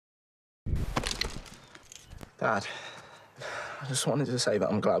Dad, I just wanted to say that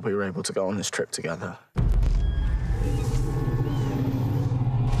I'm glad we were able to go on this trip together.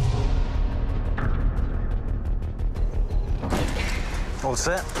 All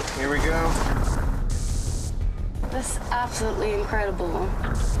set? Here we go. That's absolutely incredible.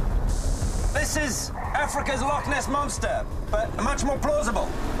 This is Africa's Loch Ness Monster, but much more plausible.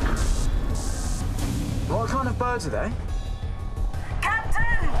 What kind of birds are they?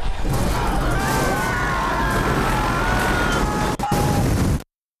 Captain!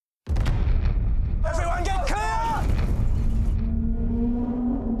 Everyone get clear!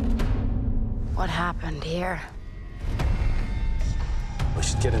 What happened here? We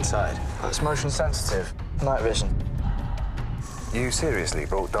should get inside. It's motion sensitive. Night vision. You seriously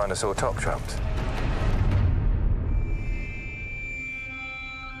brought dinosaur top trumps?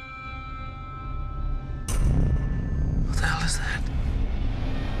 What the hell is that?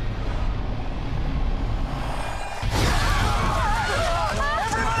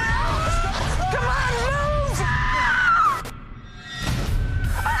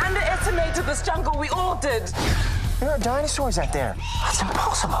 I underestimated this jungle, we all did. There are dinosaurs out there. That's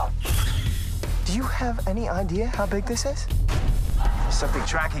impossible. Do you have any idea how big this is? There's something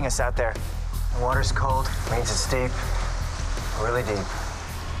tracking us out there. The water's cold, means it's deep. Really deep.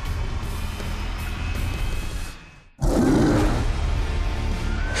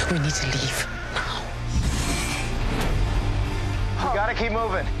 We need to leave. We gotta keep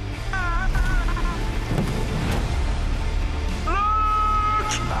moving.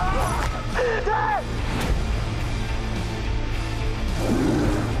 Dad!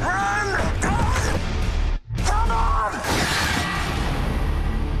 Run! Come on!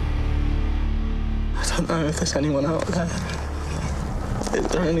 I don't know if there's anyone out there. Is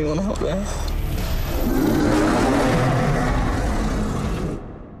there anyone out there?